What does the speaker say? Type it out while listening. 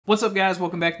What's up, guys?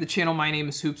 Welcome back to the channel. My name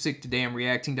is Hoopsick. Today I'm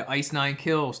reacting to Ice 9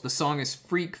 Kills. The song is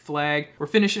Freak Flag. We're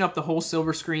finishing up the whole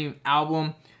Silver Scream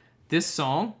album. This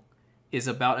song is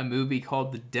about a movie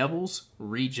called The Devil's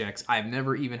Rejects. I've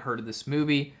never even heard of this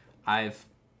movie. I've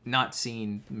not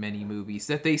seen many movies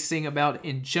that they sing about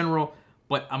in general,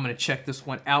 but I'm going to check this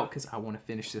one out because I want to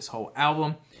finish this whole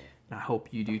album, and I hope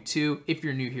you do too. If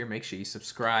you're new here, make sure you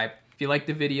subscribe. If you like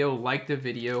the video, like the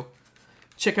video.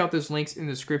 Check out those links in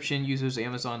the description. Use those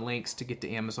Amazon links to get to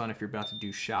Amazon if you're about to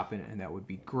do shopping, and that would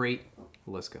be great.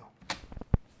 Let's go.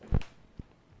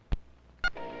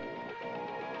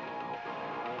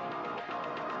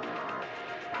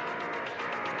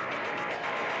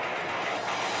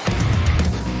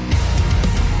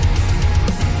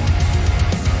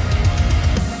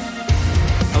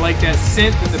 I like that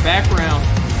synth in the background.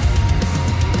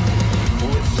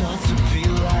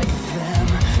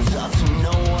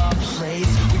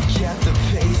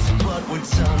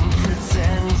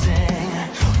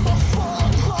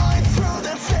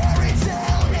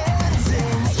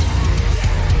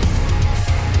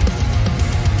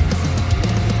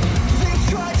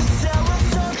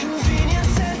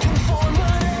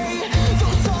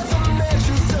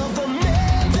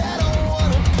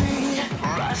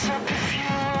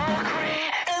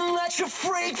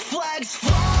 Freak flags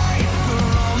fly,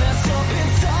 we're all messed up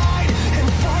inside, and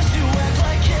forced to act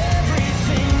like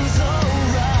everything's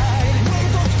alright.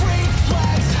 Wave those freak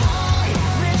flags high,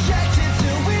 rejected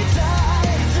till we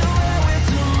die, till hell with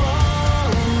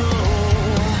tomorrow.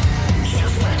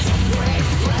 Just let your freak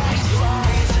flags fly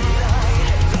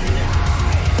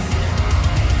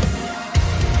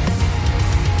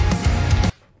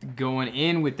tonight. Going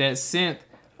in with that synth.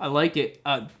 I like it.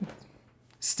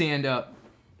 Stand up.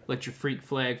 Let your freak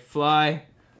flag fly.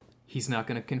 He's not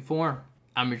going to conform.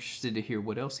 I'm interested to hear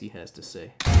what else he has to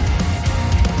say.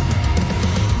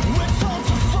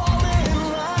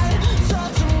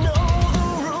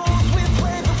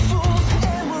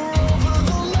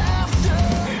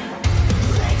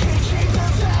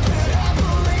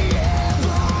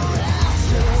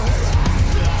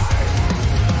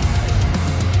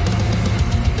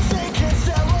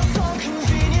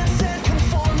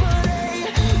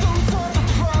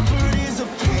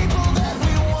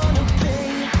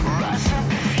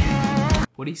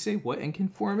 What do you say? What in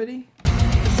conformity?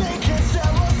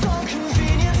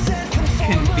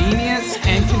 Convenience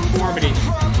and conformity.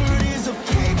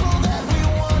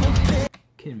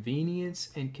 Convenience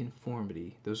and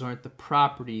conformity. Those aren't the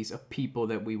properties of people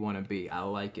that we want to be. I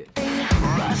like it.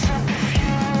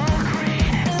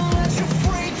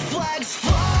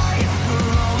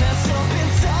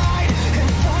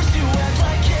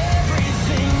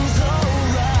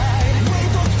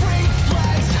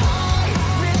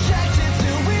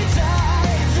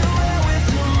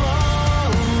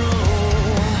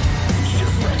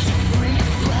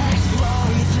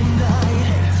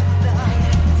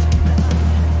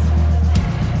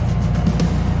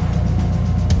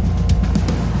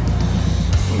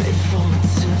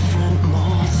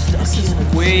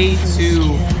 Way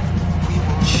too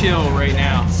chill right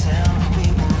now.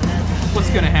 What's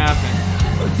gonna happen?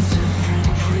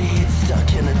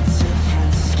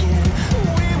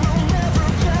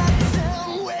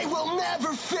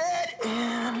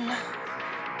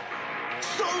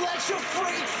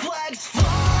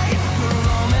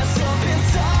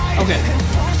 Okay.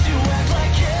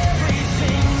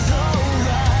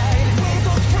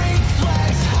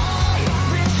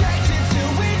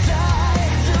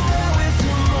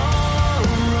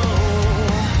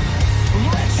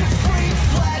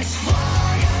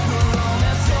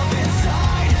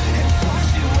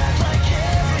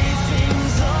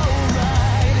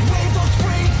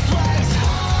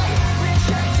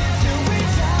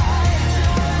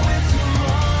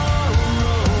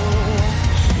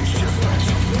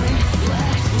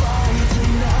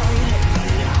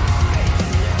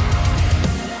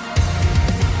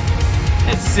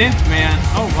 Synth, man.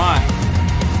 Oh my.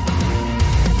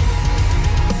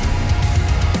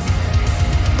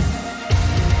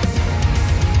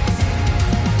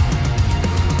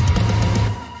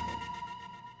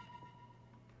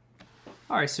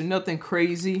 Alright, so nothing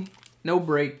crazy, no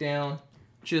breakdown,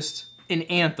 just an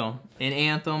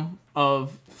anthem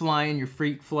of flying your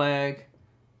freak flag.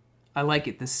 I like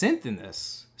it. The synth in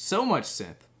this, so much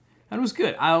synth. That was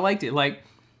good. I liked it. Like,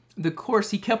 the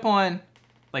chorus, he kept on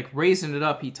like raising it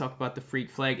up. He talked about the freak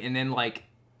flag, and then like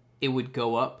it would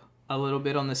go up a little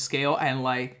bit on the scale, and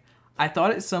like I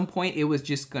thought at some point it was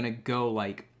just gonna go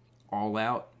like all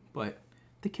out, but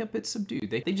they kept it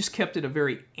subdued. They just kept it a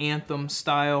very anthem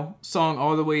style song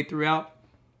all the way throughout.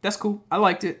 That's cool. I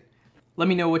liked it. Let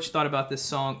me know what you thought about this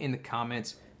song in the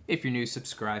comments. If you're new,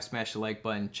 subscribe, smash the like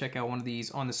button. Check out one of these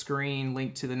on the screen.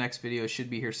 Link to the next video should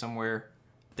be here somewhere.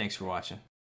 Thanks for watching.